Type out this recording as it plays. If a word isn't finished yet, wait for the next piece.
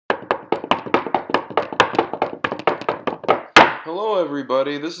Hello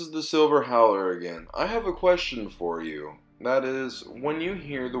everybody, this is the Silver Howler again. I have a question for you. That is, when you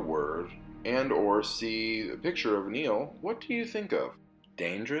hear the word and or see a picture of an eel, what do you think of?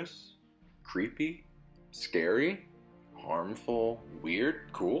 Dangerous? Creepy? Scary? Harmful? Weird?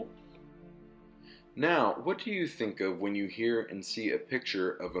 Cool? Now, what do you think of when you hear and see a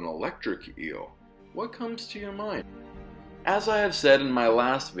picture of an electric eel? What comes to your mind? As I have said in my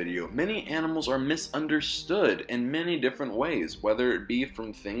last video, many animals are misunderstood in many different ways, whether it be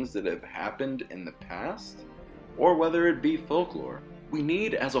from things that have happened in the past, or whether it be folklore. We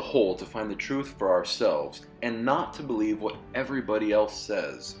need as a whole to find the truth for ourselves, and not to believe what everybody else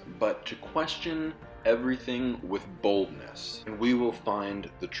says, but to question everything with boldness, and we will find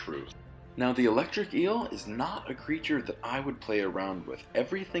the truth. Now, the electric eel is not a creature that I would play around with.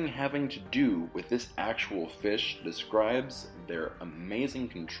 Everything having to do with this actual fish describes their amazing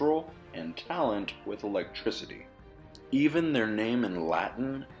control and talent with electricity. Even their name in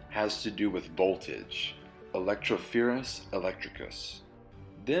Latin has to do with voltage, Electrophorus electricus.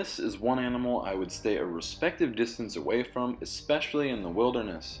 This is one animal I would stay a respective distance away from, especially in the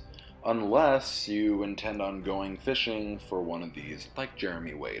wilderness, unless you intend on going fishing for one of these, like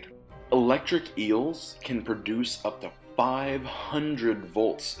Jeremy Wade. Electric eels can produce up to 500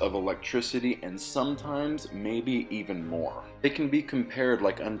 volts of electricity and sometimes maybe even more. They can be compared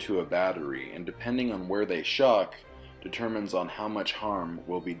like unto a battery, and depending on where they shock determines on how much harm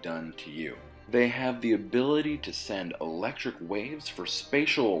will be done to you. They have the ability to send electric waves for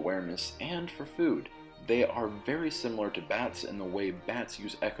spatial awareness and for food. They are very similar to bats in the way bats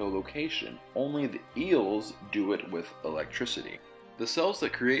use echolocation, only the eels do it with electricity. The cells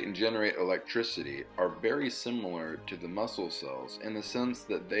that create and generate electricity are very similar to the muscle cells in the sense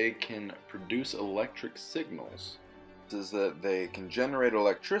that they can produce electric signals. This is that they can generate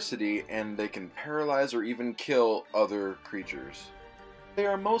electricity and they can paralyze or even kill other creatures. They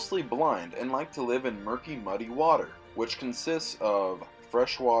are mostly blind and like to live in murky, muddy water, which consists of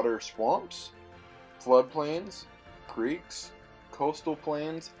freshwater swamps, floodplains, creeks, coastal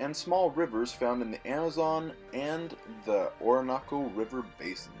plains, and small rivers found in the Amazon and the Orinoco River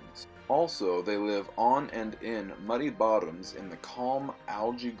basins. Also, they live on and in muddy bottoms in the calm,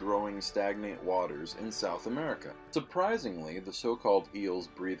 algae-growing stagnant waters in South America. Surprisingly, the so-called eels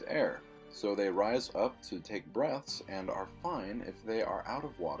breathe air, so they rise up to take breaths and are fine if they are out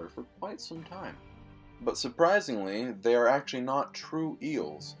of water for quite some time. But surprisingly, they are actually not true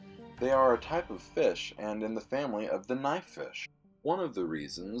eels. They are a type of fish and in the family of the knifefish. One of the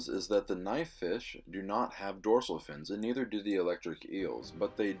reasons is that the knifefish do not have dorsal fins, and neither do the electric eels,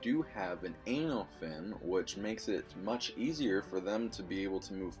 but they do have an anal fin, which makes it much easier for them to be able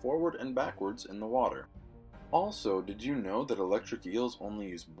to move forward and backwards in the water. Also, did you know that electric eels only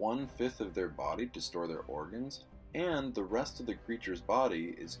use 1/5 of their body to store their organs, and the rest of the creature's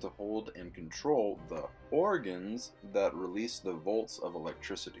body is to hold and control the organs that release the volts of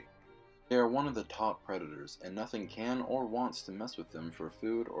electricity? They are one of the top predators, and nothing can or wants to mess with them for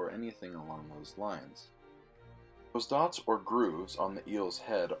food or anything along those lines. Those dots or grooves on the eel's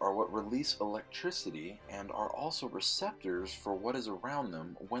head are what release electricity and are also receptors for what is around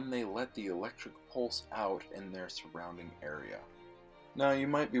them when they let the electric pulse out in their surrounding area. Now you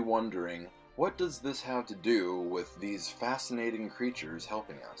might be wondering, what does this have to do with these fascinating creatures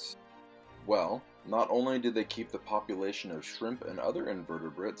helping us? Well, not only do they keep the population of shrimp and other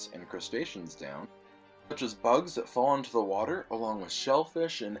invertebrates and crustaceans down, such as bugs that fall into the water, along with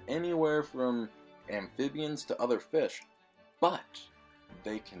shellfish and anywhere from amphibians to other fish, but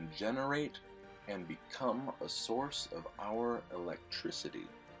they can generate and become a source of our electricity.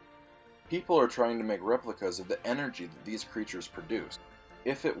 People are trying to make replicas of the energy that these creatures produce.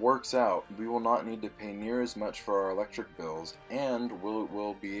 If it works out, we will not need to pay near as much for our electric bills, and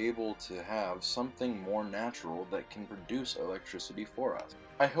we'll be able to have something more natural that can produce electricity for us.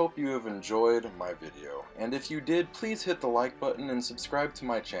 I hope you have enjoyed my video, and if you did, please hit the like button and subscribe to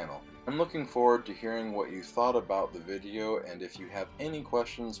my channel. I'm looking forward to hearing what you thought about the video, and if you have any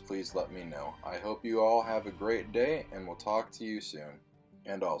questions, please let me know. I hope you all have a great day, and we'll talk to you soon.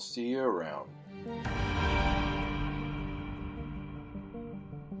 And I'll see you around.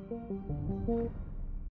 Thank you.